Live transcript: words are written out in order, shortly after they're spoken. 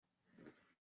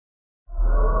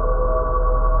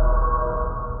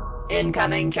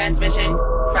Incoming transmission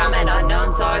from an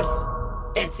unknown source.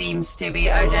 It seems to be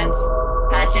urgent.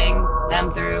 Patching them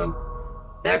through.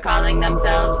 They're calling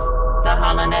themselves the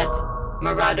Holonet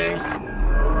Marauders.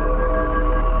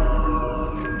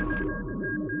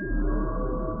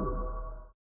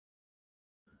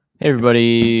 Hey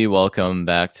everybody, welcome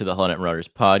back to the Holonet Marauders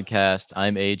podcast.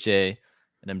 I'm AJ,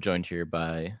 and I'm joined here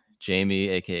by Jamie,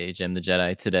 aka Jem the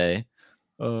Jedi today.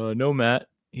 No Matt.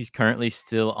 He's currently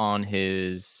still on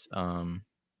his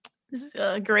This is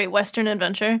a great Western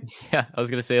adventure. yeah, I was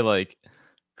gonna say like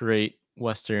great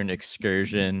Western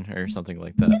excursion or something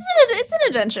like that. It's an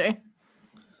adventure.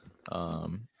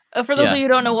 For those yeah. of you who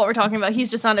don't know what we're talking about,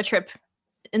 he's just on a trip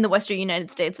in the Western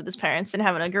United States with his parents and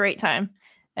having a great time.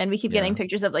 And we keep getting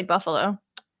pictures of like buffalo,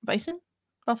 bison,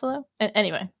 buffalo.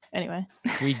 Anyway.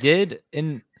 We did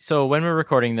so when we're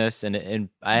recording this, and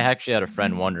I actually had a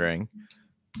friend wondering,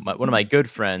 one of my good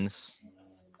friends,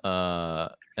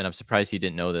 and I'm surprised he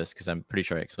didn't know this because I'm pretty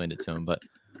sure I explained it to him. But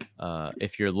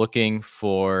if you're looking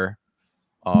for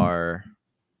our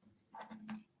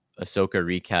Ahsoka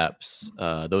recaps,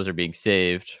 those are being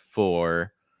saved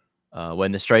for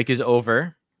when the strike is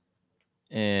over.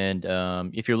 And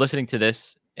if you're listening to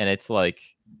this and it's like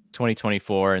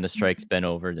 2024 and the strike's been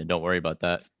over, then don't worry about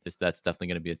that. That's definitely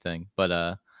going to be a thing.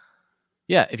 But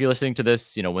yeah, if you're listening to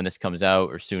this, when this comes out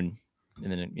or soon, and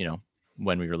then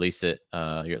when we release it,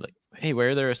 you're like, hey, where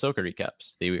are their Ahsoka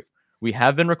recaps? We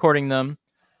have been recording them.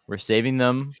 We're saving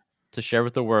them to share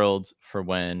with the world for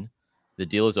when the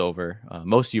deal is over.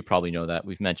 Most of you probably know that.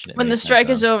 We've mentioned it. When the strike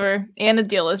is over and a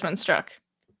deal has been struck.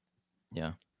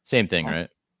 Yeah. Same thing, right?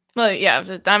 Well, yeah,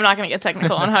 I'm not going to get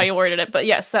technical on how you worded it, but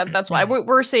yes, that's why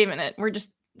we're saving it. We're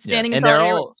just standing in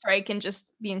solidarity with the strike and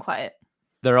just being quiet.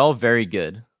 They're all very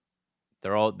good.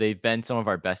 They've been some of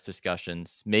our best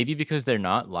discussions, maybe because they're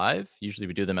not live. Usually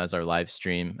we do them as our live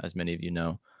stream, as many of you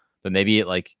know, but maybe it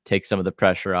like takes some of the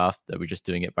pressure off that we're just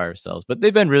doing it by ourselves, but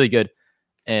they've been really good.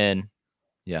 And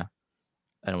yeah,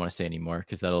 I don't want to say any more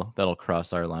because that'll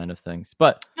cross our line of things.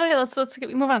 But let's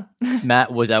move on.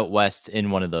 Matt was out west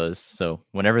in one of those, so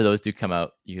whenever those do come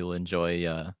out, you'll enjoy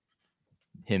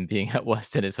him being out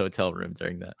west in his hotel room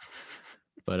during that.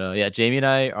 But yeah, Jamie and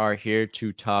I are here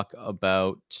to talk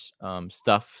about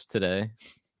stuff today.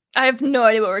 I have no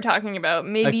idea what we're talking about.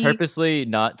 Maybe I purposely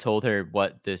not told her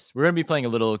what this. We're gonna be playing a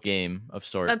little game of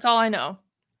sorts. That's all I know.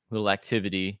 Little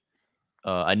activity,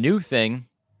 a new thing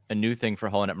for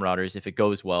Holonet Marauders. If it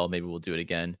goes well, maybe we'll do it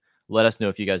again. Let us know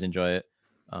if you guys enjoy it.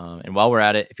 And while we're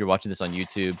at it, if you're watching this on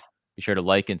YouTube, be sure to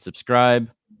like and subscribe.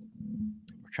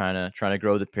 We're trying to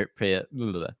grow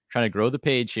the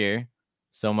page here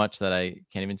so much that I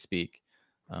can't even speak.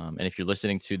 And if you're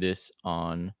listening to this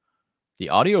on the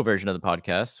audio version of the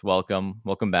podcast,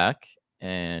 welcome back,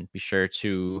 and be sure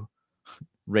to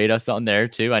rate us on there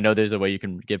too. I know there's a way you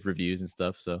can give reviews and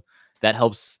stuff, so that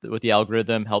helps with the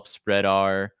algorithm, helps spread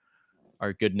our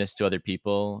goodness to other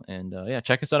people. And yeah,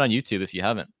 check us out on YouTube if you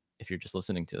haven't, if you're just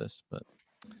listening to this. But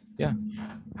yeah,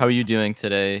 how are you doing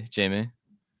today, Jamie?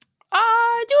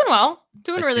 Doing well.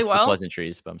 Doing really well.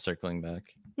 Pleasantries, but I'm circling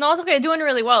back. No, it's okay. Doing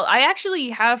really well. I actually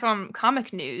have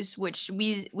comic news, which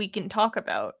we can talk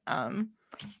about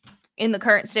in the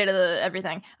current state of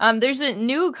everything. There's a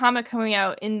new comic coming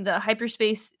out in the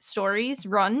Hyperspace Stories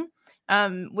run,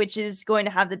 which is going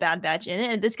to have the Bad Batch in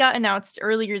it. And this got announced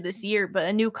earlier this year, but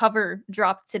a new cover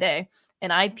dropped today,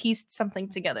 and I pieced something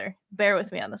together. Bear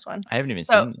with me on this one. I haven't even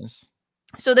seen this.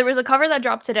 So there was a cover that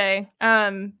dropped today.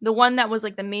 The one that was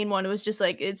like the main one, it was just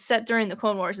like it's set during the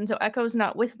Clone Wars, and so Echo's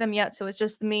not with them yet, so it's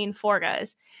just the main four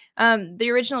guys. The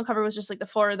original cover was just like the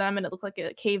four of them, and it looked like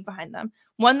a cave behind them.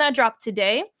 One that dropped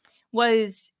today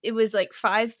was like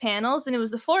 5 panels, and it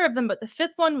was the 4 of them, but the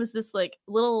 5th one was this like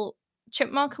little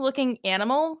chipmunk-looking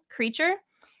animal creature.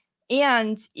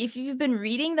 And if you've been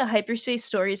reading the Hyperspace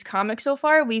Stories comic so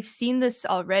far, we've seen this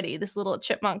already, this little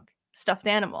chipmunk stuffed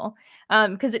animal,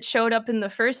 because it showed up in the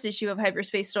first issue of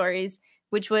Hyperspace Stories,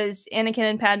 which was Anakin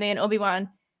and Padme and Obi-Wan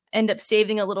end up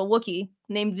saving a little Wookiee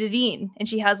named Vivine, and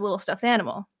she has a little stuffed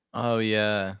animal. Oh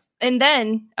yeah. And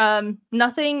then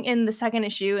nothing in the second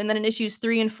issue, and then in issues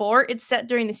 3 and 4, it's set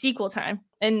during the sequel time,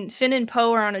 and Finn and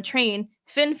Poe are on a train.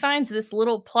 Finn finds this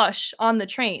little plush on the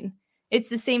train. It's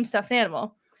the same stuffed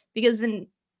animal, because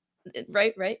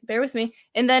right, bear with me.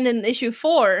 And then in issue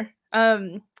 4,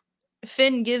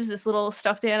 Finn gives this little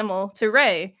stuffed animal to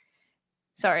Rey.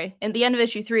 Sorry, in the end of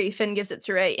issue 3, Finn gives it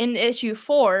to Rey. In issue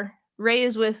 4, Rey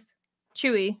is with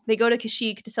Chewie. They go to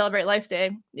Kashyyyk to celebrate Life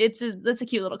Day. That's a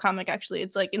cute little comic, actually.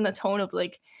 It's like in the tone of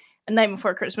like A Night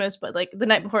Before Christmas, but like the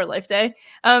night before Life Day.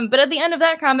 But at the end of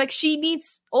that comic, she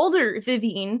meets older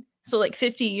Vivine, So like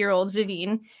 50-year-old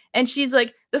Vivienne. And she's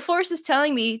like, the Force is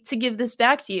telling me to give this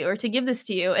back to you or to give this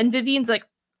to you. And Vivienne's like,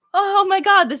 oh my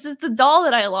God, this is the doll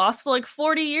that I lost like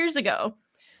 40 years ago.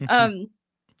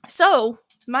 So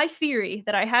my theory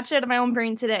that I hatched out of my own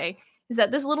brain today is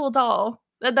that this little doll,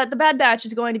 that the Bad Batch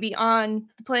is going to be on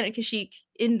the planet Kashyyyk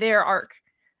in their arc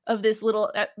of this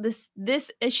little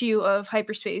this issue of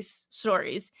Hyperspace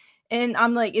Stories. And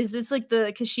I'm like, is this like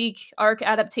the Kashyyyk arc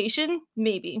adaptation?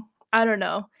 Maybe. I don't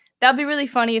know. That'd be really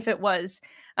funny if it was.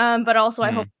 But also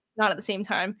I hope not at the same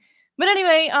time. But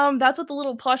anyway, that's what the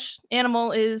little plush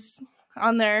animal is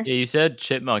on there. Yeah, you said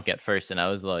chipmunk at first, and I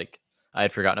was like, I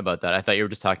had forgotten about that. I thought you were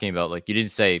just talking about like you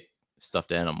didn't say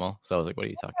stuffed animal, so I was like, what are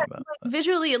you talking about? Like,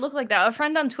 visually, it looked like that. A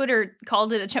friend on Twitter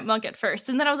called it a chipmunk at first,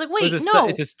 and then I was like, wait, It's no,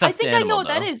 a stuffed I think animal, I know what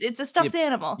that is. It's a stuffed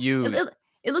animal. It looks you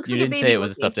like a didn't baby. say it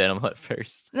was a stuffed animal at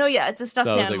first. No, yeah, it's a stuffed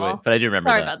So I was animal. like, wait, but I do remember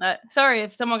Sorry that. about that. Sorry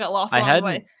if someone got lost along the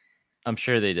way. I'm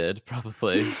sure they did,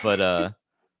 probably, but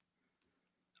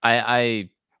I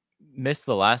missed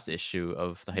the last issue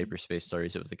of the Hyperspace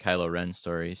Stories. It was the Kylo Ren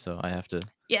story, so I have to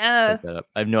pick that up.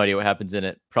 I have no idea what happens in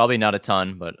it. Probably not a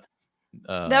ton, but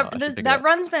the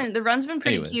run's been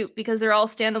pretty cute because they're all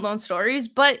standalone stories,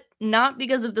 but not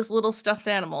because of this little stuffed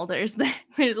animal. There's a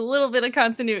little bit of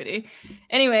continuity.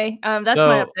 Anyway, that's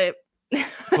my update.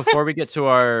 Before we get to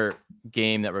our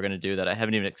game that we're going to do that I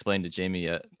haven't even explained to Jamie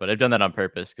yet, but I've done that on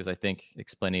purpose because I think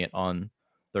explaining it on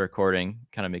the recording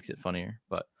kind of makes it funnier.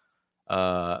 But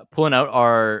pulling out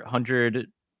our 100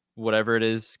 whatever it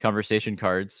is conversation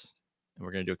cards, and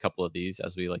we're going to do a couple of these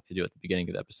as we like to do at the beginning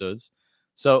of the episodes.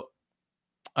 So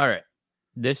all right,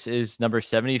 this is number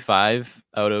 75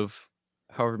 out of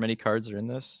however many cards are in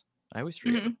this. I always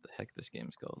forget what the heck this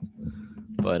game's called,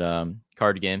 but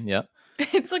card game. Yep.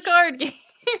 It's a card game.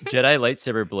 Jedi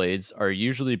lightsaber blades are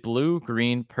usually blue,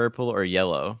 green, purple, or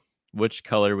yellow. Which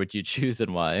color would you choose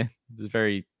and why? It's a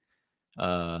very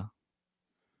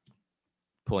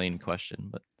plain question,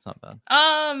 but it's not bad.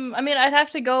 I mean, I'd have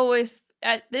to go with,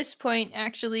 at this point,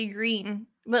 actually green,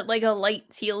 but like a light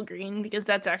teal green, because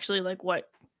that's actually like what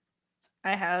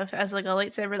I have as like a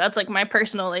lightsaber. That's like my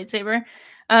personal lightsaber.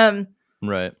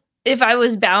 Right. If I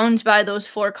was bound by those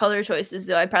 4 color choices,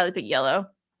 though, I'd probably pick yellow.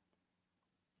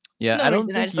 Yeah, I don't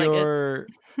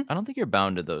think you're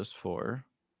bound to those 4.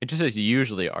 It just says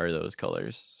usually are those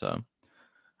colors. So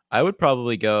I would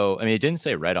probably go. I mean, it didn't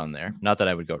say red on there. Not that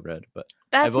I would go red, but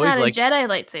that's not a Jedi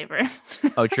lightsaber.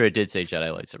 Oh, true. It did say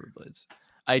Jedi lightsaber blades.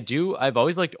 I've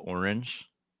always liked orange.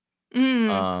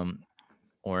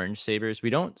 Orange sabers.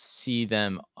 We don't see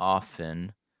them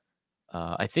often.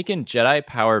 I think in Jedi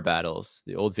Power Battles,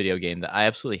 the old video game that I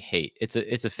absolutely hate.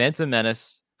 It's a Phantom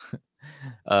Menace.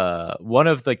 One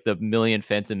of like the million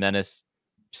Phantom Menace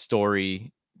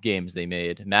story games they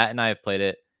made. Matt and I have played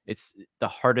it. It's the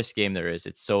hardest game there is.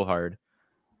 It's so hard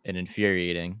and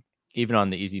infuriating. Even on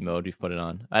the easy mode, we've put it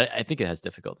on. I think it has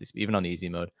difficulties, but even on the easy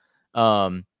mode.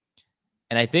 And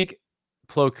I think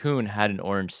Plo Koon had an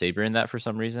orange saber in that for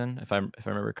some reason, if I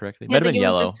remember correctly. It might have been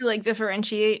yellow. Just to like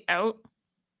differentiate out.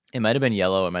 It might have been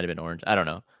yellow. It might have been orange. I don't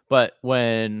know. But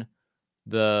when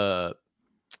the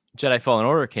Jedi Fallen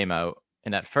Order came out,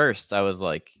 and at first I was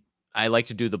like, I like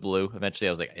to do the blue. Eventually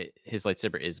I was like, his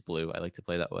lightsaber is blue. I like to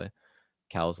play that way.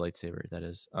 Cal's lightsaber, that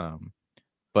is.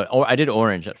 But I did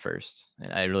orange at first,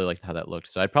 and I really liked how that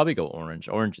looked. So I'd probably go orange.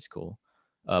 Orange is cool.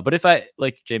 But if I,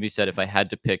 like Jamie said, if I had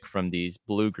to pick from these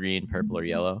blue, green, purple, or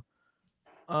yellow,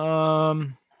 I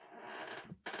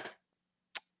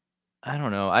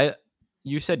don't know.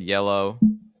 You said yellow.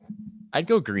 I'd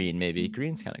go green maybe.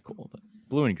 Green's kind of cool, but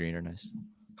blue and green are nice.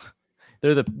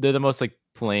 They're the most like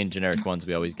plain generic ones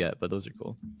we always get, but those are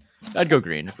cool. I'd go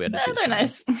green if we had to choose. They're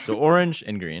nice. So orange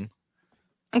and green.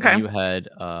 Okay. And you had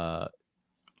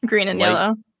green and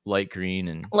yellow. Light green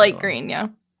and light green, yeah.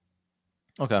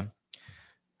 Okay.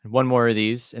 One more of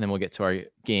these, and then we'll get to our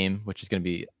game, which is going to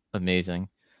be amazing.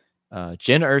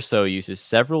 Jyn Erso uses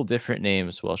several different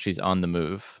names while she's on the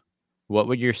move. What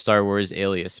would your Star Wars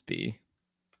alias be?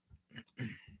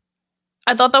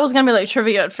 I thought that was gonna be like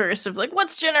trivia at first of like,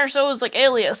 what's Jyn Erso's like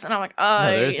alias? And I'm like,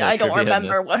 I don't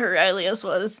remember what her alias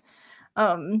was.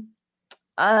 I don't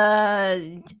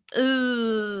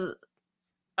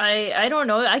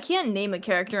know. I can't name a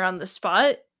character on the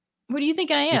spot. What do you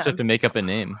think I am? You just have to make up a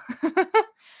name.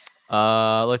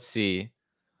 Let's see.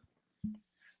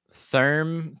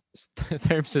 Therm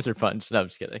Scissor Punch. No, I'm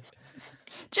just kidding.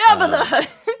 Jabba the Hutt.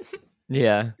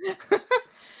 Yeah.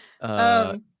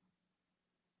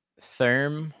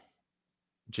 Therm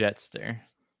Jetster.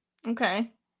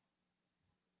 Okay.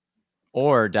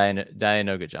 Or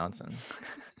Dianoga Johnson.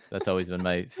 That's always been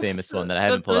my famous one that I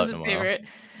haven't pulled out in a while. Favorite.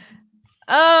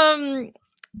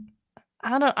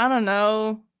 I don't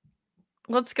know.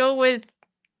 Let's go with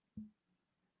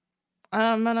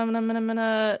Maddie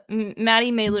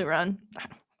Maylurun.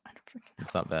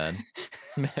 It's not bad.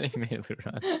 Maddie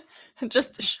Maylurun.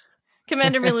 Just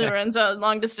Commander Maylurun's a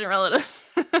long distant relative.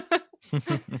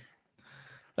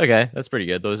 Okay, that's pretty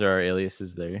good. Those are our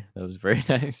aliases there. That was very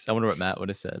nice. I wonder what Matt would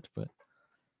have said, but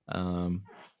all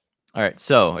right.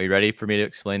 So, are you ready for me to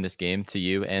explain this game to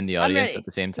you and the I'm audience ready. at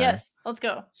the same time? Yes, let's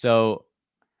go. So,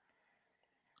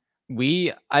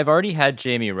 I've already had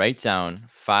Jamie write down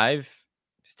 5,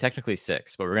 it's technically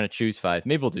 6, but we're gonna choose 5.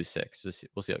 Maybe we'll do 6.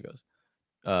 We'll see how it goes.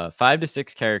 5 to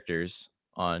 6 characters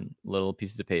on little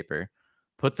pieces of paper.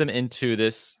 Put them into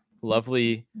this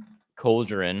lovely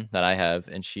cauldron that I have,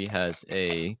 and she has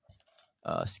a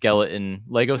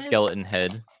Lego skeleton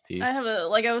head piece. I have a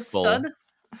Lego bowl. stud.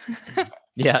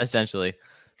 Yeah, essentially.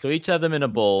 So each have them in a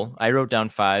bowl. I wrote down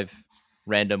 5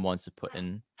 random ones to put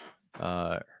in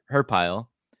her pile.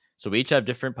 So we each have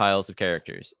different piles of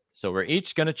characters. So we're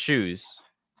each gonna choose,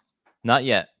 not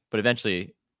yet, but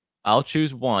eventually, I'll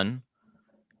choose one.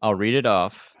 I'll read it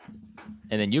off,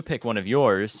 and then you pick one of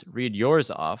yours, read yours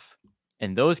off,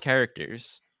 and those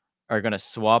characters are gonna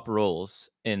swap roles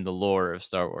in the lore of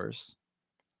Star Wars.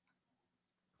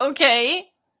 Okay.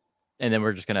 And then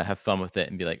we're just gonna have fun with it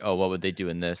and be like, oh, what would they do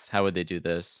in this? How would they do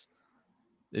this?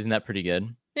 Isn't that pretty good?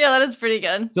 Yeah, that is pretty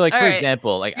good. So, like, All for right.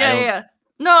 example, like, Yeah, yeah.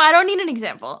 No, I don't need an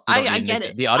example. You don't I need an get exa-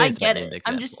 it. the audience I might get need an it.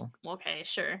 I'm just example. okay,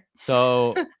 sure.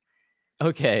 So,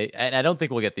 okay, and I don't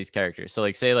think we'll get these characters. So,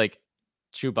 like, say like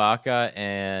Chewbacca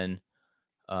and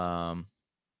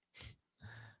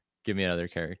give me another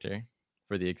character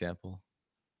for the example.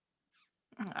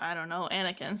 I don't know,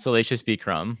 Anakin. Salacious B.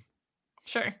 Crumb.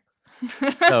 Sure.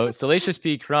 So Salacious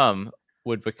B. Crumb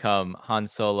would become Han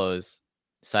Solo's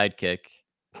sidekick,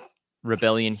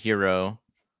 rebellion hero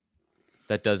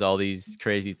that does all these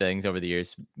crazy things over the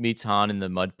years. Meets Han in the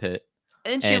mud pit.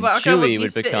 And And Chewbacca Chewie would be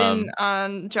would sitting become-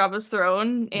 on Jabba's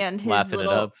throne, and his Laughing it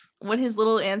little up. would his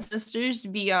little ancestors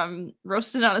be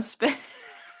roasted on a spit?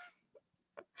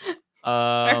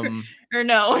 Or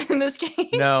no, in this case.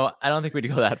 No, I don't think we'd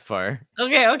go that far.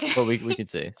 Okay. But we can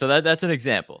see. So that's an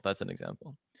example. That's an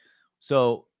example.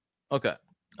 So okay.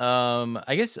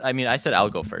 I guess I said I'll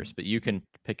go first, but you can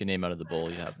pick a name out of the bowl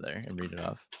you have there and read it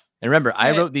off. And remember, I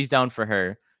Alright. wrote these down for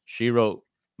her. She wrote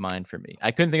mine for me.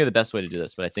 I couldn't think of the best way to do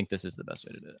this, but I think this is the best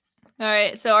way to do it. All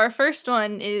right. So our first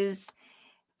one is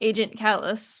Agent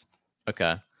Callus,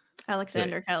 Okay.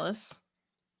 Alexander Callus.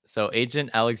 So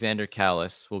Agent Alexander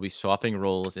Callus will be swapping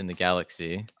roles in the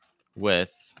galaxy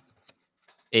with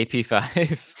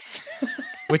AP5,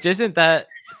 which isn't that.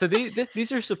 So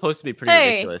these are supposed to be pretty Hey.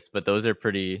 ridiculous, but those are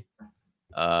pretty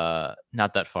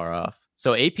not that far off.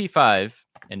 So AP5,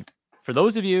 and for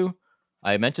those of you,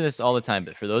 I mention this all the time,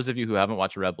 but for those of you who haven't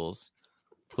watched Rebels,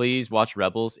 please watch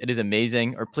Rebels. It is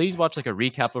amazing. Or please watch like a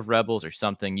recap of Rebels or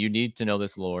something. You need to know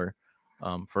this lore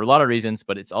for a lot of reasons,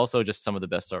 but it's also just some of the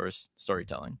best Star Wars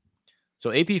storytelling. So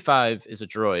AP5 is a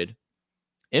droid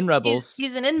in Rebels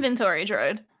He's an inventory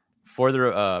droid. for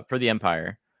the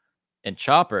Empire, and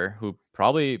Chopper, who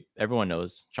probably everyone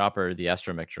knows, Chopper, the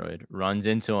astromech droid, runs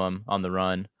into him on the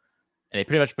run, and they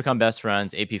pretty much become best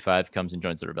friends. AP5 comes and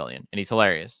joins the rebellion, and he's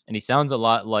hilarious, and he sounds a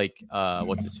lot like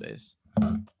what's his face,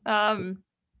 Alan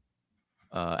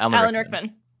Alan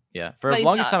Rickman. Yeah, for But the he's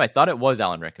longest not. time I thought it was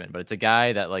Alan Rickman, but it's a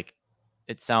guy that like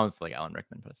it sounds like Alan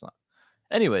Rickman, but it's not.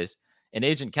 Anyways, and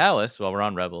Agent Callus, while we're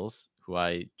on Rebels, who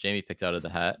Jamie picked out of the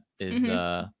hat, is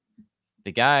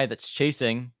the guy that's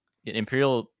chasing an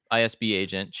Imperial ISB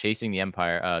agent, chasing the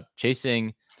Empire,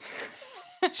 chasing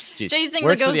Chasing the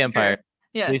works for ghost the Empire, crew.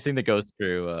 Yeah. chasing the ghost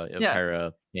crew, Yeah.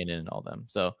 Hera, Kanan, and all them.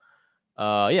 So,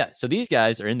 so these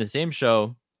guys are in the same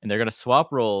show, and they're gonna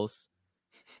swap roles.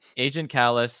 Agent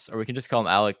Callus, or we can just call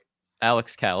him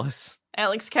Alex Callus.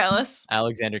 Alex Callus.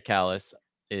 Alexander Callus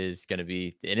is going to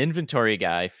be an inventory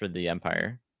guy for the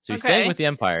Empire. So he's staying Okay. with the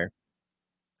Empire,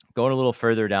 going a little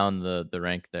further down the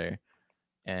rank there.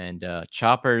 And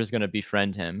Chopper is going to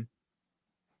befriend him.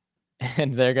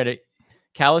 And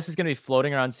Callus is going to be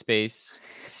floating around space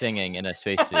singing in a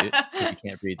spacesuit because he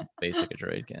can't breathe in space like a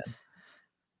droid can.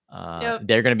 Yep.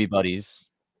 They're going to be buddies.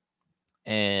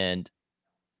 And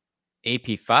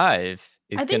AP5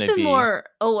 is I going think to the be more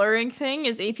alluring thing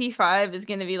is AP5 is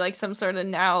going to be like some sort of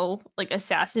now like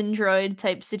assassin droid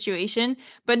type situation.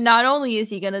 But not only is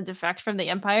he going to defect from the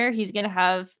Empire, he's going to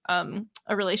have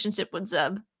a relationship with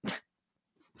Zeb.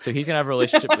 So he's going to have a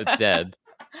relationship with Zeb,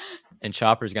 and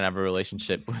Chopper's going to have a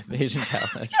relationship with Agent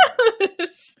Callus.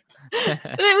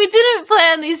 We didn't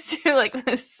plan these two like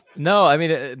this. No, I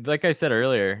mean, like I said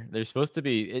earlier, they're supposed to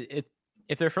be.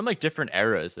 if they're from like different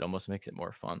eras, it almost makes it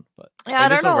more fun. But Yeah, I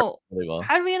this don't one worked know. really well.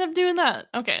 How did we end up doing that?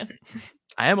 Okay.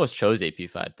 I almost chose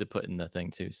AP5 to put in the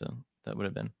thing too, so that would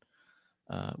have been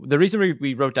the reason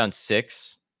we wrote down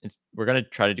 6. We're gonna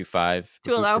try to do 5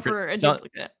 To allow for a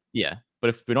duplicate. Yeah, but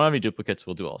if we don't have any duplicates,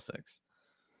 we'll do all 6.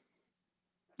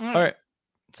 All All right,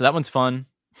 so that one's fun.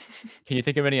 Can you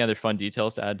think of any other fun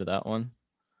details to add to that one?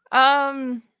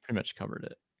 Pretty much covered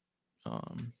it.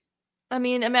 I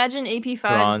mean, imagine AP5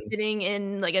 Thrawn. sitting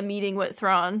in like a meeting with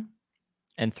Thrawn.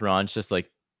 And Thrawn's just like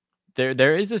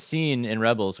there is a scene in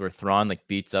Rebels where Thrawn like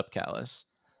beats up Callus.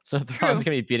 So Thrawn's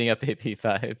gonna be beating up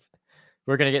AP5.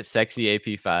 We're gonna get sexy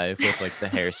AP5 with like the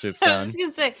hair swooped I down. was just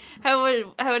gonna say, how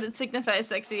would it signify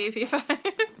sexy AP5?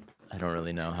 I don't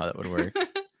really know how that would work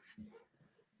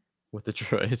with the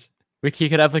droids. He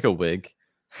could have like a wig.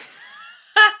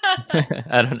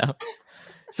 I don't know.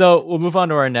 So we'll move on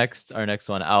to our next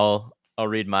one. I'll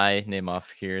read my name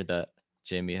off here that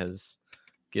Jamie has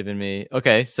given me.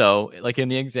 Okay, so like in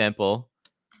the example,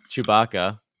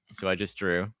 Chewbacca. So I just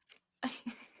drew.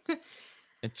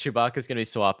 And Chewbacca's gonna be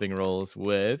swapping roles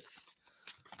with.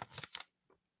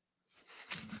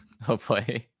 Oh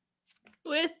boy.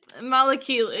 With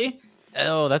Malakili.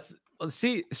 Oh, that's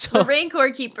see. So The Rancor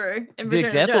Keeper. In the Return of the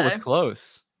example was Jedi.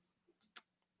 close.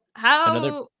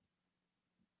 How?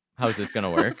 How's this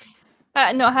gonna work?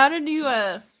 No. How did you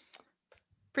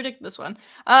predict this one?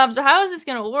 So how is this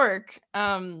gonna work?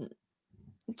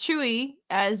 Chewie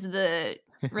as the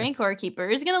Rancor Keeper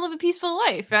is gonna live a peaceful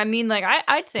life. I mean, like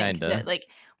I'd think Kinda. that, like,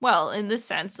 well, in this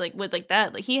sense, like with like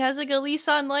that, like he has like a lease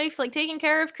on life, like taking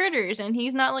care of critters, and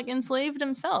he's not like enslaved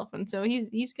himself, and so he's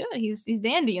good. He's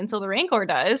dandy until the Rancor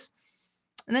dies,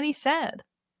 and then he's sad.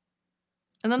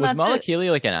 And then Was that's it. Malakili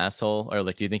like an asshole, or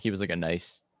like do you think he was like a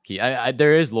nice key?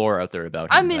 there is lore out there about him.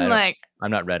 I mean, like,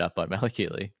 I'm not read up on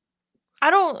Malakili.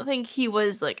 I don't think he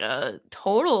was like a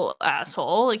total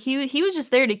asshole. Like he was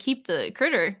just there to keep the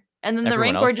critter, and then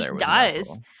Everyone the Rancor else just there was an dies.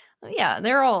 asshole. Yeah,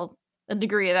 they're all a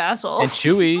degree of asshole. And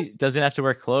Chewie doesn't have to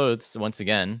wear clothes once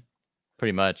again.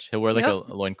 Pretty much, he'll wear like Yep.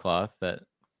 a loincloth that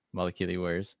Malakili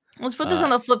wears. Let's put this on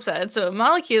the flip side. So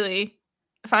Malakili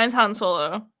finds Han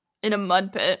Solo in a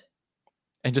mud pit,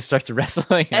 and just starts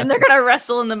wrestling. and they're gonna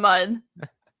wrestle in the mud,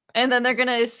 and then they're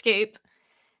gonna escape,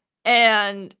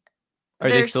 and Are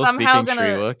they're they still somehow speaking gonna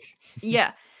Shriwook?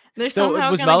 Yeah, they're So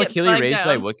somehow was gonna get Malakili flagged raised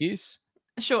by down. Wookiees?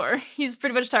 Sure, he's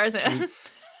pretty much Tarzan.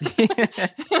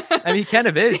 I mean, he kind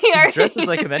of is. He He dresses already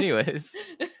like him is. anyways.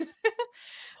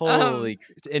 Holy!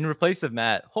 In replace of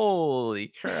Matt.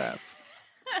 Holy crap!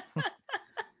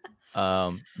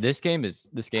 This game's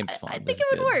fun. I think This it is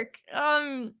would good. work.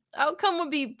 Outcome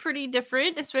would be pretty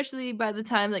different, especially by the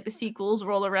time like the sequels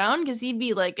roll around, because he'd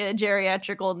be like a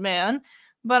geriatric old man.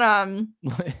 But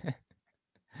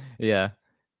Yeah,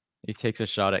 he takes a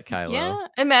shot at Kylo. yeah,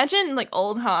 imagine like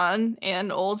old Han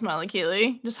and old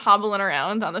Malakili just hobbling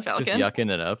around on the Just Falcon.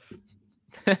 yucking it up.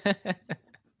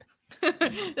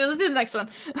 Let's do the next one.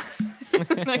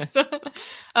 Next one.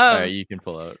 All right, you can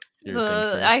pull out your thing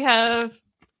first. I have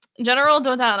General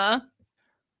Dodonna.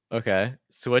 Okay,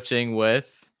 switching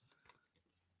with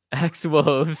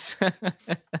X-Wolves.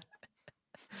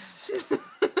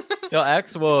 So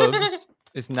X-Wolves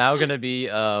is now going to be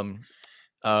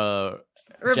general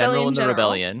in the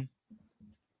rebellion,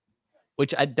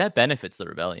 which that benefits the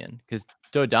rebellion because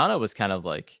Dodonna was kind of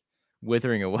like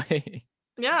withering away.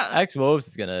 Yeah, X-Wolves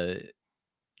is gonna,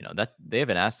 that they have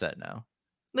an asset now.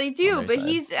 they do, their but side.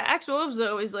 he's X-Wolves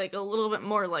though is like a little bit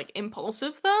more like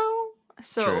impulsive though,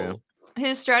 so True.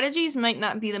 his strategies might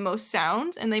not be the most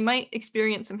sound, and they might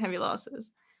experience some heavy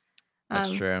losses. That's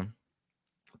true.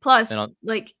 Plus, And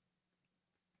like,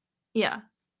 yeah,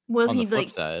 will On he the flip like?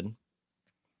 side,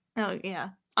 Oh yeah,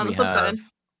 on we the flip side.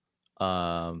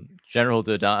 have, General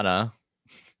Dodonna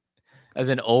as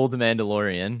an old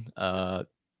Mandalorian,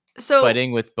 So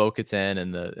fighting with Bo-Katan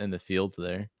in the field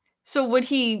there. So would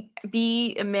he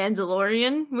be a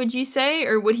Mandalorian, would you say,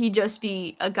 or would he just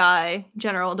be a guy,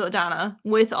 General Dodonna,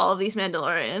 with all of these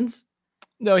Mandalorians?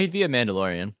 No, he'd be a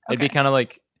Mandalorian. It'd be Okay. kind of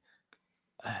like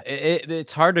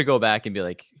it's hard to go back and be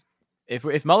like, if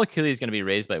Malakili is going to be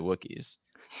raised by Wookiees,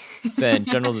 then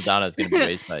General Dodonna is going to be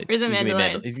raised by Raised by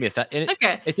Mandalorians. He's going to be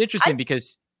Okay. It's interesting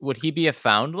because would he be a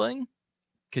foundling?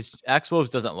 Because X-Wolves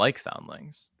doesn't like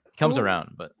foundlings. He comes Ooh.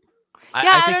 around, but Yeah,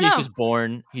 I I think don't he's know. just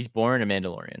born. He's born a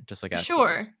Mandalorian, just like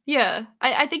Sure. X-Wolves. Yeah.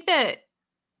 I think that.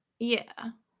 Yeah.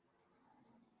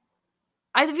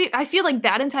 I feel like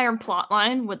that entire plot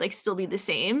line would like still be the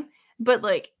same, but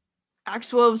like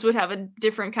X-Wolves would have a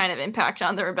different kind of impact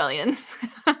on the rebellion.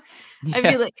 I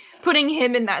Yeah. feel like putting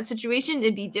him in that situation,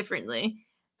 it'd be differently.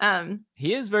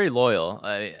 He is very loyal.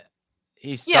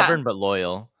 he's Yeah. stubborn but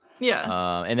loyal.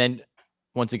 Yeah. And then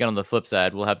once again on the flip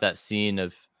side, we'll have a scene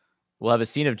of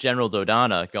General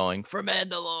Dodonna going for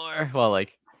Mandalore while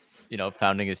like,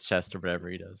 pounding his chest or whatever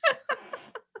he does.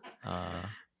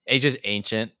 He's just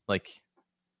ancient, like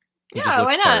he just Yeah,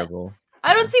 looks why not? terrible.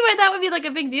 I don't see why that would be like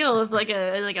a big deal of like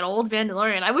an old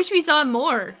Mandalorian. I wish we saw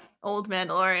more old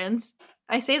Mandalorians.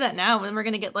 I say that now, when we're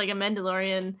gonna get like a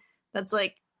Mandalorian that's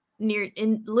like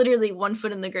literally 1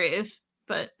 foot in the grave.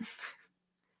 But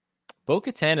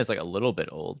Bo-Katan is like a little bit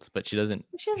old, but she doesn't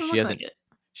look like it.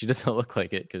 She doesn't look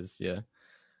like it because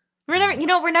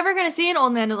We're never gonna see an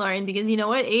old Mandalorian because you know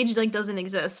what? Age like doesn't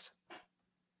exist.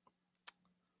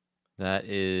 That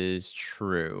is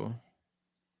true.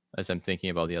 As I'm thinking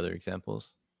about the other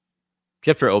examples,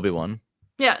 except for Obi-Wan.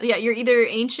 Yeah, you're either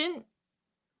ancient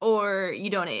or you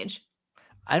don't age.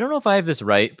 I don't know if I have this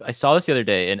right. I saw this the other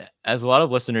day, and as a lot of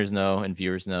listeners know and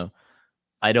viewers know,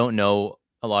 I don't know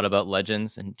a lot about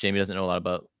Legends, and Jamie doesn't know a lot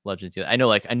about Legends yet. I know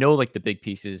like the big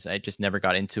pieces. I just never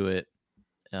got into it.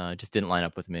 It just didn't line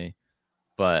up with me.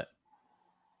 But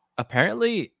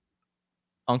apparently,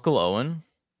 Uncle Owen.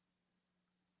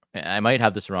 I might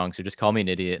have this wrong, so just call me an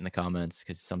idiot in the comments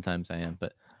because sometimes I am.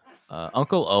 But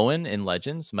Uncle Owen in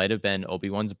Legends might have been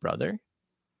Obi-Wan's brother.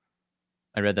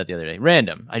 I read that the other day.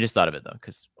 Random. I just thought of it though,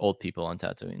 because old people on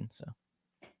Tatooine. So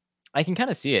I can kind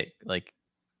of see it. Like,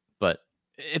 but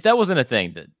if that wasn't a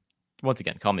thing, that once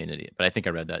again, call me an idiot. But I think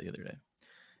I read that the other day.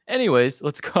 Anyways,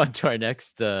 let's go on to our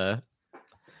next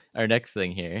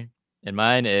thing here. And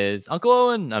mine is Uncle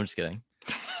Owen. I'm just kidding.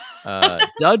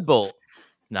 Dudbolt.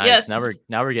 Nice. Yes.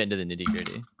 Now we're getting to the nitty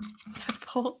gritty.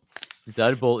 Dudbolt.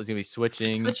 Dudbolt is gonna be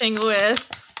switching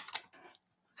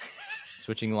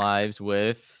lives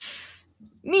with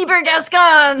Meeber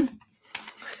Gascon.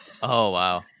 Oh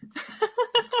wow.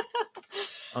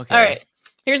 Okay. All right.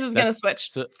 Here's what's gonna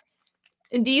switch. So,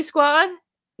 in D Squad,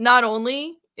 not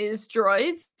only is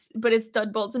droids, but it's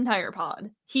Dudbolt's entire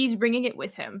pod. He's bringing it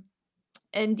with him,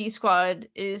 and D Squad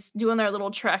is doing their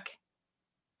little trek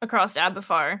across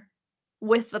Abafar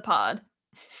with the pod.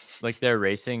 Like they're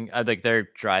racing, like they're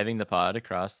driving the pod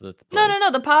across the place.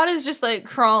 No. The pod is just like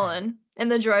crawling,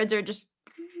 and the droids are just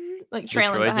like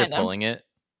trailing behind them. The droids are pulling it.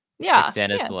 Yeah, like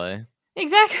Santa's sleigh.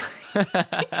 Exactly.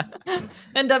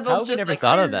 And Dudbolt's just never like,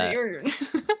 thought of that.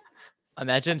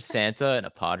 Imagine Santa in a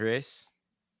pod race.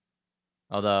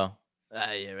 Although,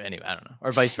 anyway, I don't know,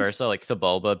 or vice versa, like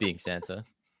Sebulba being Santa.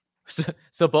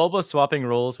 Sebulba swapping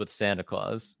roles with Santa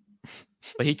Claus.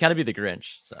 But he'd kind of be the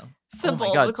Grinch, so. Oh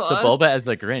my God, Sebulba as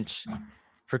the Grinch.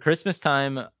 For Christmas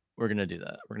time, we're going to do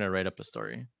that. We're going to write up a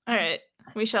story. All right,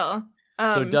 we shall.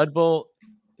 So Dudbolt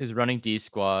is running D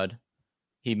Squad.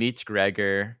 He meets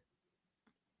Gregor.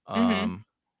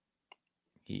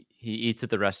 He eats at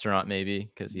the restaurant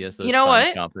maybe because he has those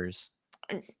chompers.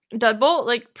 Dudbolt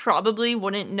like probably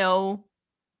wouldn't know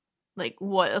like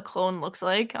what a clone looks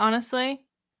like, honestly.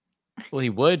 Well, he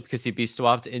would because he'd be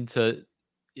swapped into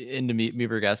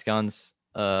Meeber Gascon's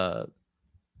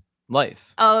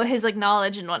life. Oh, his like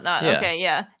knowledge and whatnot. Yeah. Okay,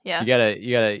 yeah.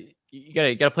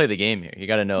 You gotta play the game here. You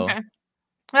gotta know. Okay.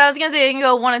 Well, I was gonna say it can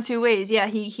go one of two ways. Yeah,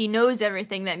 he knows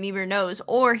everything that Meeber knows,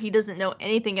 or he doesn't know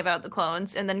anything about the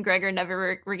clones, and then Gregor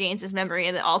never regains his memory,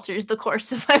 and it alters the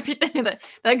course of everything that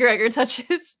Gregor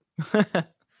touches. He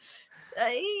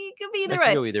could be either way.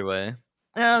 Could go either way.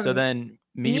 So then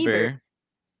Meeber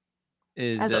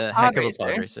is a heck of a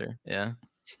pod racer. Yeah.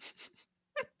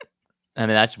 I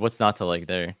mean, that's what's not to like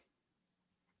there.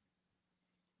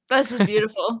 That's just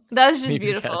beautiful. That's just Meeber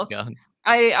beautiful. Gascon.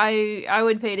 I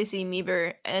would pay to see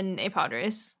Meeber in a pod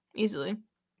race easily.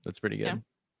 That's pretty good.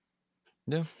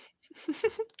 Yeah.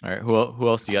 All right. Who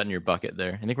else you got in your bucket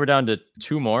there? I think we're down to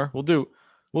 2 more. We'll do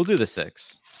the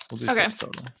 6. We'll do 6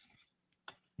 total.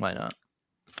 Why not?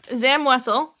 Zam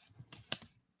Wessel.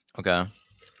 Okay. I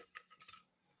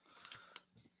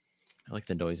like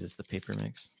the noises the paper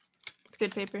makes. It's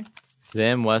good paper.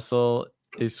 Zam Wessel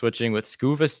is switching with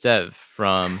Scuva Stev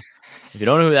from. If you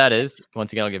don't know who that is,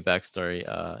 once again, I'll give backstory.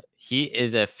 He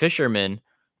is a fisherman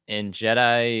in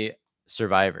Jedi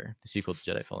Survivor, the sequel to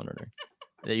Jedi Fallen Order,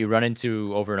 that you run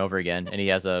into over and over again, and he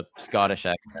has a Scottish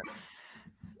accent.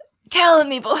 Tell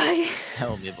me, boy.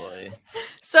 Tell me, boy.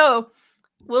 So,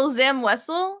 will Zam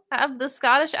Wessel have the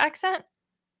Scottish accent?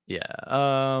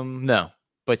 Yeah. No.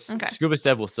 But Scuba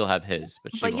Stev will still have his.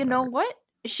 But you know what?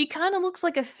 She kind of looks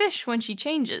like a fish when she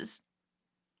changes.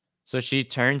 So she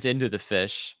turns into the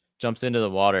fish, jumps into the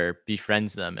water,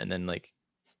 befriends them, and then like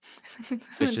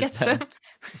fishes them.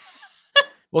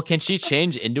 Well, can she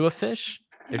change into a fish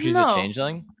if she's a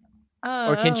changeling?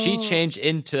 Or can she change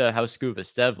into how Scuba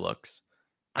Stev looks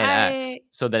and acts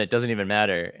so that it doesn't even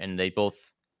matter and they both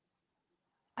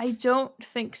I don't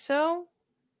think so.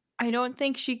 I don't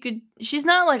think she could. She's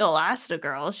not like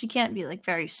Elastigirl. She can't be like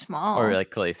very small. Or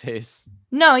like Clayface.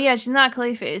 No, yeah, she's not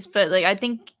Clayface, but like I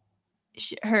think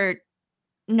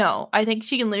no, I think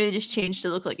she can literally just change to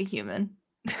look like a human.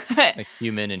 Like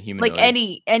human and humanoids.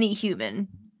 Like any human.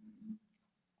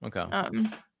 Okay.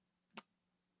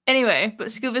 Anyway,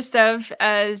 but Scuba Stev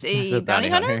as a bounty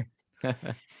hunter.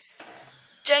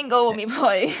 Django, me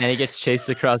boy. And he gets chased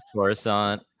across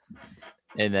Coruscant,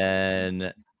 and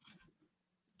then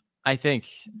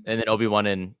Obi-Wan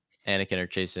and Anakin are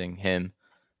chasing him,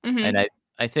 and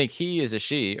I think he is a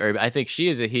she, or I think she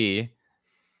is a he,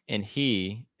 and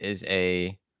he is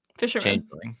a fisherman.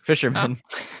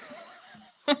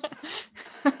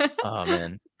 Oh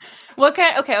man. What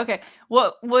kind? Okay.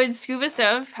 What would Scuba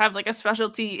Stev have like a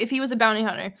specialty if he was a bounty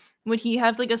hunter? Would he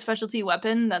have like a specialty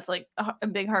weapon that's like a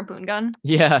big harpoon gun?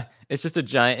 Yeah, it's just a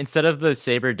giant. Instead of the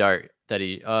saber dart that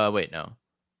he. Wait, no.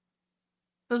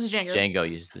 Those are Jango's. Jango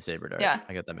uses the saber dart. Yeah,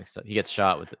 I got that mixed up. He gets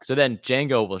shot with it. So then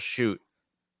Jango will shoot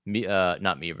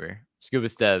not Meaver, Scuba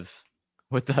Stev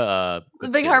with the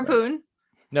big harpoon.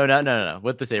 Dart. No.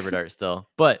 With the saber dart still,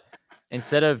 but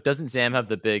instead of doesn't Zam have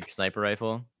the big sniper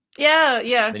rifle? Yeah.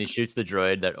 Then he shoots the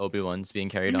droid that Obi-Wan's being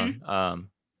carried on.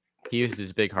 He uses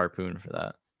his big harpoon for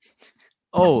that.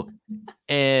 Oh,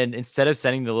 and instead of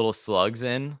sending the little slugs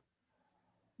in,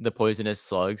 the poisonous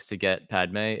slugs to get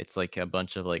Padme, it's like a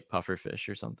bunch of like puffer fish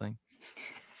or something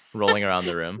rolling around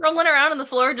the room. Rolling around on the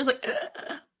floor, just like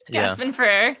gasping for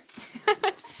air.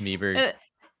 Meaver.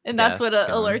 And that's what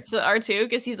alerts R2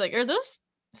 because he's like, are those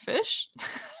fish?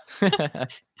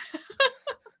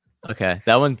 Okay,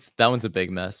 that one's a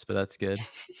big mess, but that's good.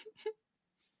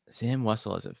 Zam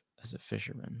Wesell as a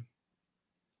fisherman.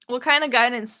 What kind of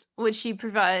guidance would she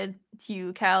provide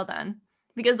to Cal then?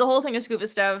 Because the whole thing of Scuba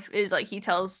Stev is like he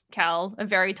tells Cal a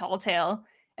very tall tale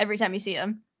every time you see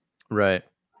him. Right.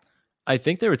 I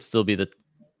think there would still be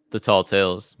the tall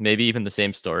tales, maybe even the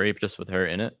same story, just with her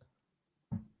in it.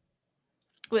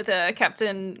 With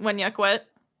Captain Wenyuk Wet.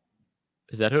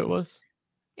 Is that who it was?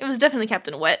 It was definitely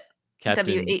Captain Wet. Captain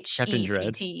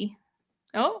Dread.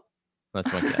 Oh,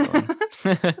 that's Monkey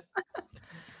Island.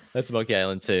 That's Monkey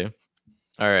Island too.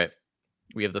 All right,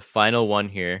 we have the final one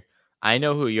here. I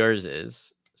know who yours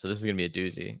is, so this is gonna be a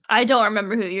doozy. I don't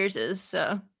remember who yours is,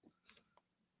 so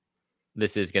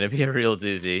this is gonna be a real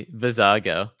doozy.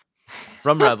 Vizago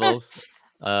from Rebels,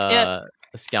 a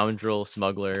scoundrel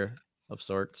smuggler of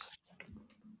sorts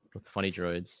with funny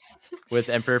droids, with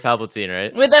Emperor Palpatine,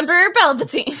 right? With Emperor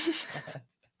Palpatine.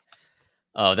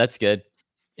 Oh, that's good.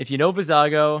 If you know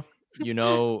Vizago, you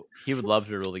know he would love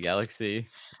to rule the galaxy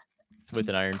with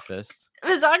an iron fist.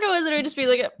 Vizago would literally just be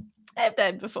like, I've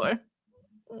died before.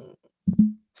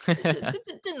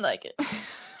 Didn't like it.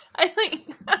 I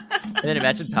think. And then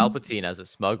imagine Palpatine as a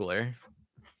smuggler,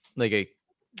 like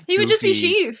he would just be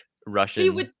Sheev. Russian. He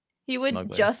would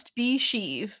smuggler. just be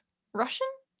Sheev. Russian?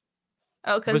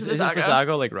 Oh, because isn't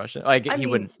Vizago like Russian? Oh, he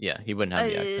wouldn't. Yeah, he wouldn't have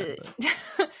the accent.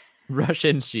 But...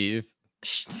 Russian Sheev.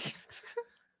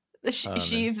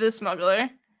 Sheev the smuggler.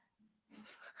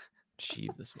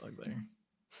 Sheev the smuggler.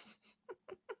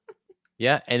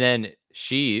 Yeah, and then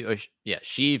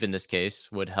Sheev in this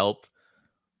case would help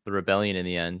the rebellion in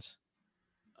the end.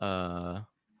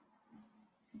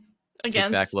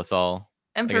 Against back Lothal.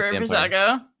 Emperor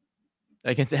Vizago.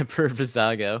 Against Emperor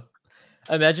Vizago.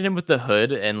 Imagine him with the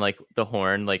hood and like the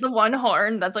horn, like the one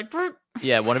horn that's like.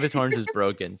 Yeah, one of his horns is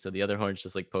broken, so the other horn's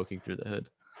just like poking through the hood.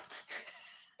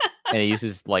 And he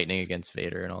uses lightning against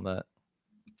Vader and all that.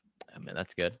 Oh man,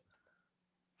 that's good.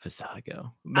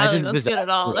 Vizago. Imagine that's good at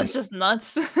all. That's just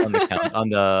nuts. on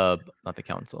the not the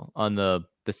council, on the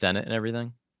Senate and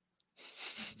everything.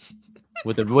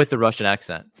 With the Russian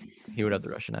accent. He would have the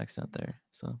Russian accent there.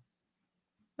 So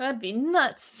that'd be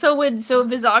nuts. So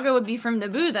Vizago would be from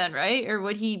Naboo then, right? Or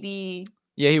would he be?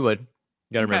 Yeah, he would.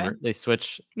 You gotta remember, they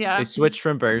switch. Yeah, they switch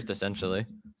from birth essentially,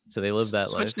 so they live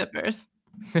that life. Switched at birth.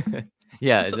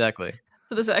 Yeah, exactly.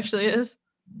 So this actually is.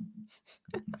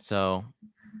 So,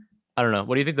 I don't know.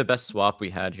 What do you think the best swap we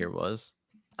had here was?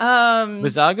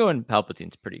 Vizago and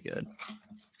Palpatine's pretty good.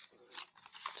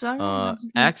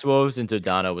 Axe Woves and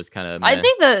Dodonna was kind of. I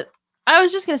think that I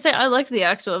was just gonna say I liked the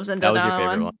Axe Woves and Dodonna. That was your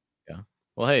favorite one. Yeah.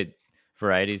 Well, hey,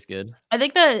 variety's good. I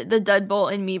think the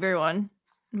Deadbolt and Meaver one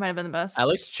might have been the best. I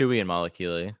liked Chewie and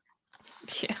Malakili.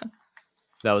 Yeah.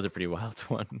 That was a pretty wild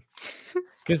one.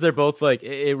 Because they're both like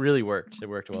it really worked. It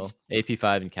worked well.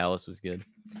 AP5 and Callus was good.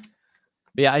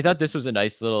 But yeah, I thought this was a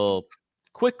nice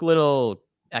quick little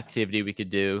activity we could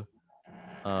do.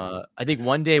 I think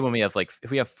one day when we have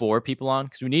if we have 4 people on,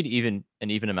 because we need an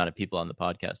even amount of people on the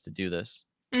podcast to do this.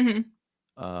 Mm-hmm.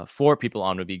 4 people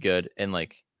on would be good, and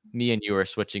like me and you are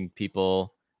switching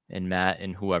people, and Matt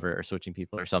and whoever are switching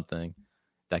people or something.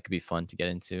 That could be fun to get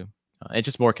into, and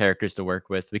just more characters to work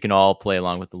with. We can all play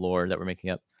along with the lore that we're making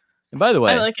up. And by the I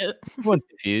way, like it. everyone's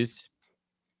confused,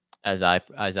 as I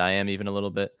am even a little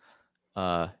bit.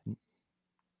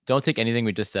 Don't take anything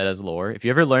we just said as lore. If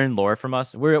you ever learn lore from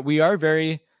us, we are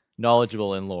very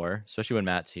knowledgeable in lore, especially when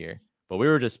Matt's here. But we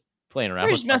were just playing around.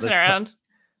 We're with just messing other stuff. around.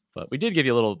 But we did give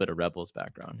you a little bit of Rebels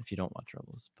background if you don't watch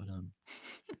Rebels. But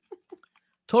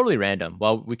totally random.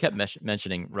 Well, we kept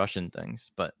mentioning Russian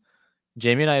things, but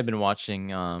Jamie and I have been watching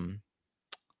the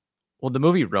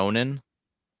movie Ronin.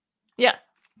 Yeah.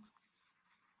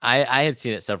 I had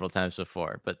seen it several times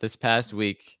before, but this past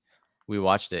week we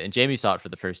watched it, and Jamie saw it for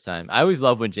the first time. I always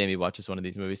love when Jamie watches one of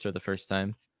these movies for the first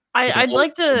time. I'd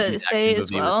like to 80s say action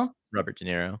as movie with well. Robert De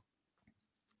Niro.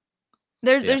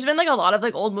 There's been like a lot of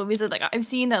like old movies that like I've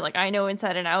seen that like I know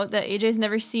inside and out that AJ's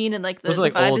never seen, and like the Those are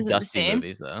like vibe old isn't the dusty same.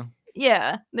 movies though.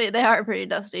 Yeah, they are pretty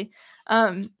dusty.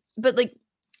 But like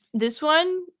this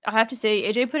one, I have to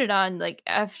say, AJ put it on like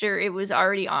after it was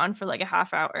already on for like a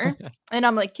half hour, and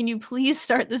I'm like, can you please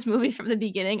start this movie from the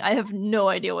beginning? I have no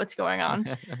idea what's going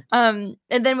on. And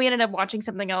then we ended up watching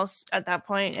something else at that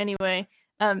point anyway.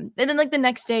 And then like the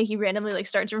next day, he randomly like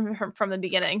starts from the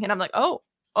beginning, and I'm like, oh,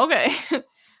 okay.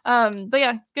 But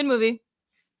yeah, good movie.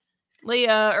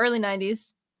 Early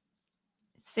 90s,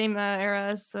 same era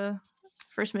as the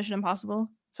first Mission Impossible.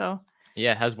 So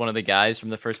yeah, it has one of the guys from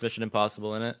the first Mission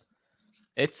Impossible in it.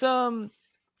 It's I don't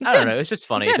good. know. It's just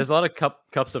funny. good. There's a lot of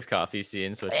cups of coffee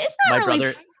scenes. Which it's not my really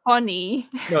brother. funny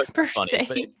No, it's per funny. se.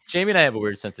 But Jamie and I have a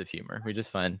weird sense of humor. We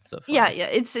just find stuff funny. Yeah,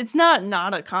 it's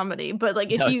not a comedy, but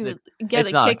like if No, you it's get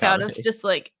a not a kick out of comedy. just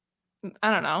like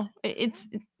I don't know, it's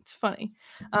funny.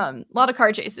 A lot of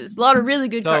car chases, a lot of really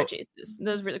good car chases.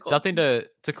 That was really cool. Something to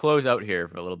close out here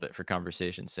for a little bit for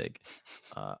conversation's sake.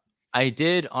 I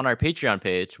did on our Patreon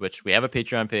page, which we have a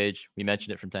Patreon page. We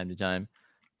mention it from time to time.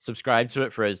 Subscribe to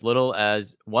it for as little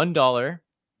as $1.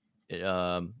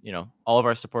 All of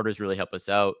our supporters really help us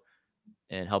out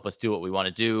and help us do what we want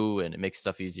to do, and it makes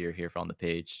stuff easier here on the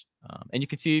page. And you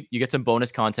can see you get some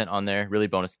bonus content on there, really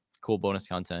cool bonus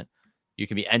content. You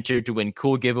can be entered to win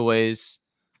cool giveaways.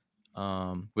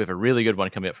 We have a really good one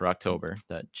coming up for October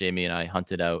that Jamie and I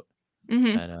hunted out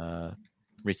at,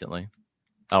 recently.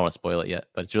 I don't want to spoil it yet,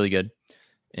 but it's really good.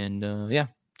 And yeah,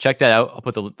 check that out. I'll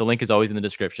put the link is always in the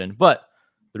description. But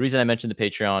the reason I mentioned the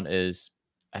Patreon is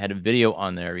I had a video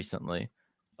on there recently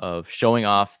of showing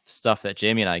off stuff that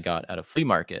Jamie and I got at a flea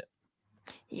market.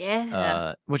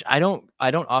 Yeah. Which I don't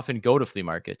often go to flea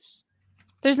markets.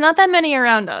 There's not that many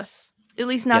around us. At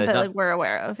least not that like we're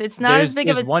aware of. It's not as big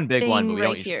of a one big one, but we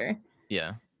don't here.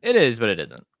 Yeah, it is, but it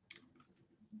isn't.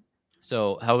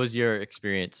 So how was your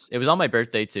experience? It was on my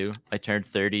birthday too. I turned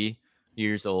 30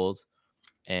 years old,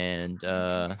 and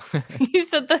you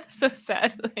said that so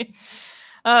sadly.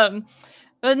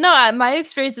 But no, my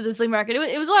experience at the flea market,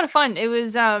 it was a lot of fun. It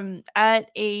was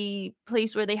at a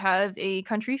place where they have a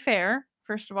country fair,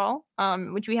 first of all,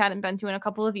 which we hadn't been to in a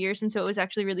couple of years. And so it was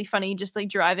actually really funny just like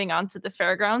driving onto the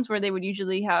fairgrounds where they would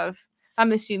usually have,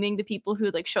 I'm assuming, the people who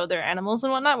like show their animals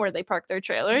and whatnot, where they park their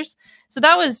trailers. So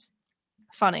that was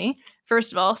funny.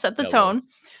 First of all, set the tone.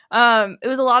 It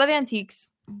was a lot of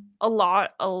antiques, a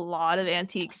lot of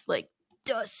antiques, like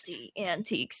dusty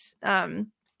antiques.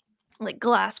 Like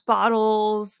glass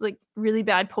bottles, like really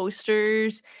bad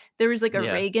posters. There was like a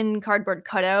Reagan cardboard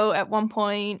cutout at one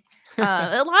point. A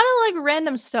lot of like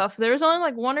random stuff. There was only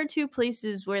like 1 or 2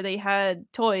 places where they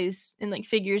had toys and like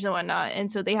figures and whatnot.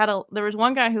 And so there was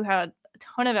one guy who had a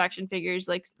ton of action figures,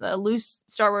 like loose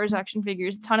Star Wars action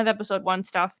figures, a ton of Episode 1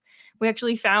 stuff. We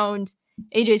actually found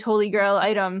AJ's Holy Grail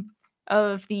item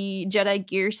of the Jedi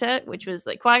gear set, which was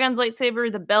like Qui-Gon's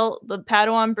lightsaber, the belt, the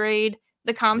Padawan braid,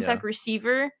 the Comtech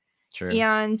receiver. Sure.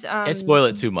 And can't spoil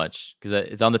it too much because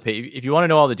it's on the page. If you want to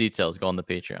know all the details, go on the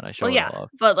Patreon. I show it all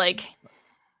off. But like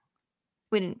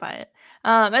we didn't buy it.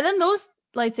 And then those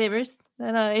lightsabers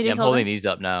that AJ's I'm holding these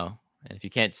up now. And if you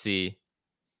can't see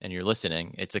and you're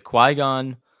listening, it's a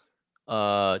Qui-Gon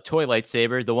toy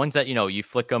lightsaber. The ones that you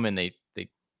flick them and they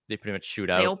pretty much shoot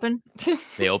out. They open.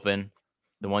 They open.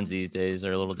 The ones these days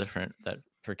are a little different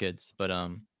for kids. But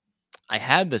I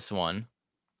had this one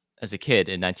as a kid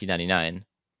in 1999.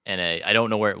 And I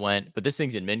don't know where it went, but this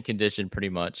thing's in mint condition pretty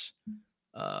much.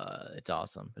 It's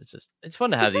awesome. But it's fun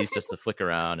to have these just to flick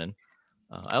around. And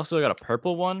I also got a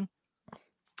purple one.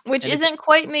 Which isn't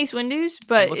quite Mace Windu's,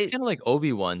 but it's kind of like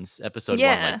Obi-Wan's Episode 1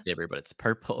 lightsaber, but it's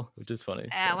purple, which is funny.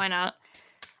 Yeah, why not?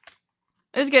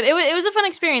 It was good. It was a fun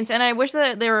experience, and I wish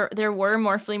that there were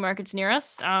more flea markets near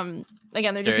us. Again,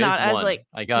 they're just There is not as one. like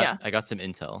I got yeah. I got some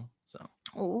intel. So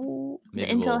Oh, the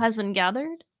maybe intel we'll has been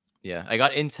gathered. yeah, I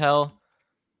got intel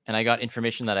and I got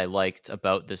information that I liked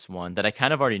about this one that I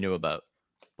kind of already knew about.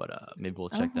 But maybe we'll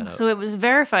check that out. So it was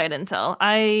verified intel.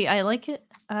 I like it.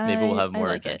 Maybe we'll have I more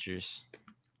like it. adventures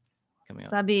coming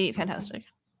up. That'd be fantastic.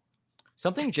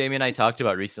 Something Jamie and I talked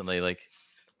about recently, like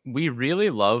we really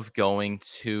love going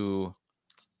to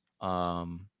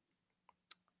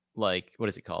like what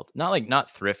is it called?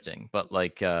 Not thrifting, but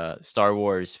like Star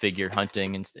Wars figure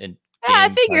hunting and Yeah,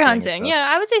 games figure hunting and hunting. stuff. Yeah,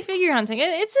 I would say figure hunting.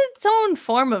 It's its own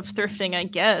form of thrifting, I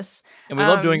guess. And we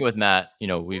love doing it with Matt. You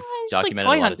know, we've just like documented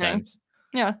toy a lot of hunting. times.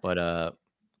 Yeah. But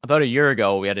about a year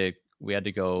ago, we had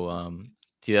to go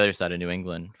to the other side of New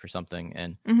England for something,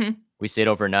 and we stayed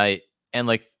overnight. And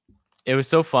like, it was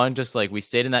so fun. Just like we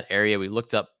stayed in that area, we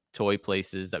looked up toy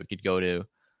places that we could go to,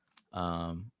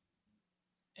 and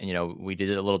you know, we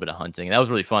did a little bit of hunting. And that was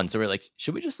really fun. So we're like,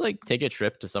 should we just like take a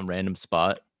trip to some random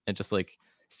spot and just like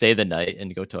stay the night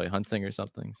and go toy hunting or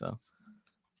something? So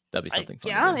that'd be something fun.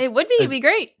 Yeah, it would be. It'd be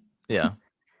great. Yeah.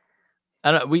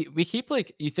 I don't. We keep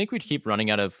like, you think we'd keep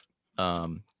running out of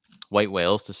white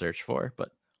whales to search for, but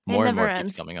more and more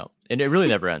keeps coming up, and it really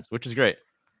never ends, which is great.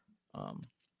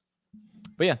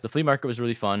 But yeah, the flea market was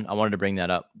really fun. I wanted to bring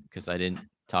that up because I didn't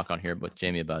talk on here with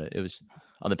Jamie about it. It was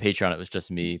on the Patreon. It was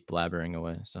just me blabbering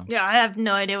away. So yeah, I have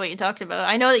no idea what you talked about.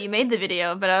 I know that you made the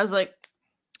video, but I was like,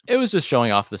 it was just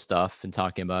showing off the stuff and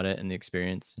talking about it and the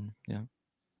experience. And yeah,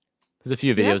 there's a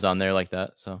few videos on there like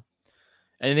that. So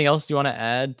anything else you want to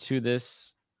add to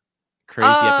this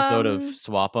crazy episode of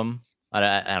Swap 'em? I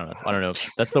don't know. I don't know.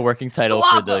 That's the working title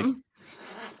for the.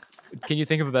 Can you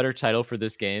think of a better title for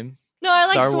this game? No, I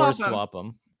like Star Wars Swap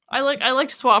 'em. I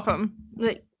like Swap 'em.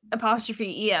 The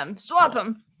apostrophe em. Swap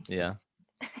 'em. Yeah.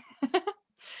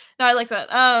 No, I like that.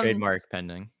 Trademark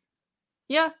pending.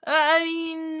 Yeah, I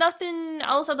mean nothing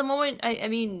else at the moment. I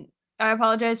mean, I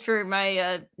apologize for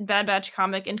my Bad Batch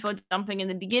comic info dumping in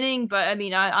the beginning, but I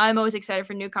mean, I'm always excited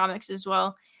for new comics as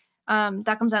well.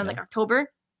 That comes out in like October,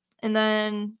 and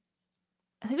then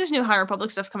I think there's new High Republic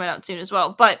stuff coming out soon as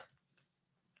well. But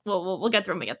we'll get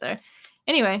there when we get there.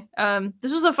 Anyway,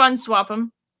 this was a fun swap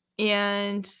 'em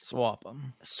and swap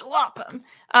 'em.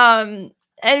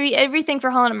 Everything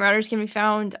for Hollow Knight Marauders can be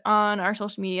found on our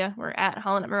social media. We're at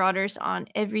Hollow Knight Marauders on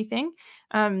everything.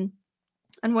 And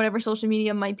whatever social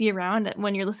media might be around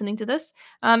when you're listening to this.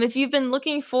 If you've been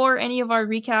looking for any of our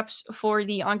recaps for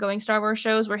the ongoing Star Wars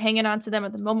shows, we're hanging on to them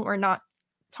at the moment. We're not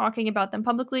talking about them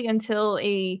publicly until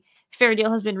a fair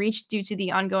deal has been reached due to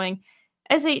the ongoing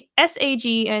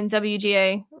SAG and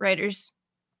WGA writers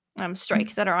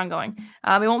strikes that are ongoing.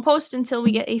 We won't post until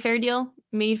we get a fair deal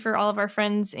made for all of our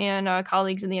friends and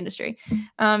colleagues in the industry.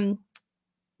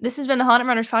 This has been the Hollow Knight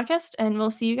Marauders podcast, and we'll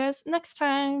see you guys next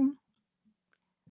time.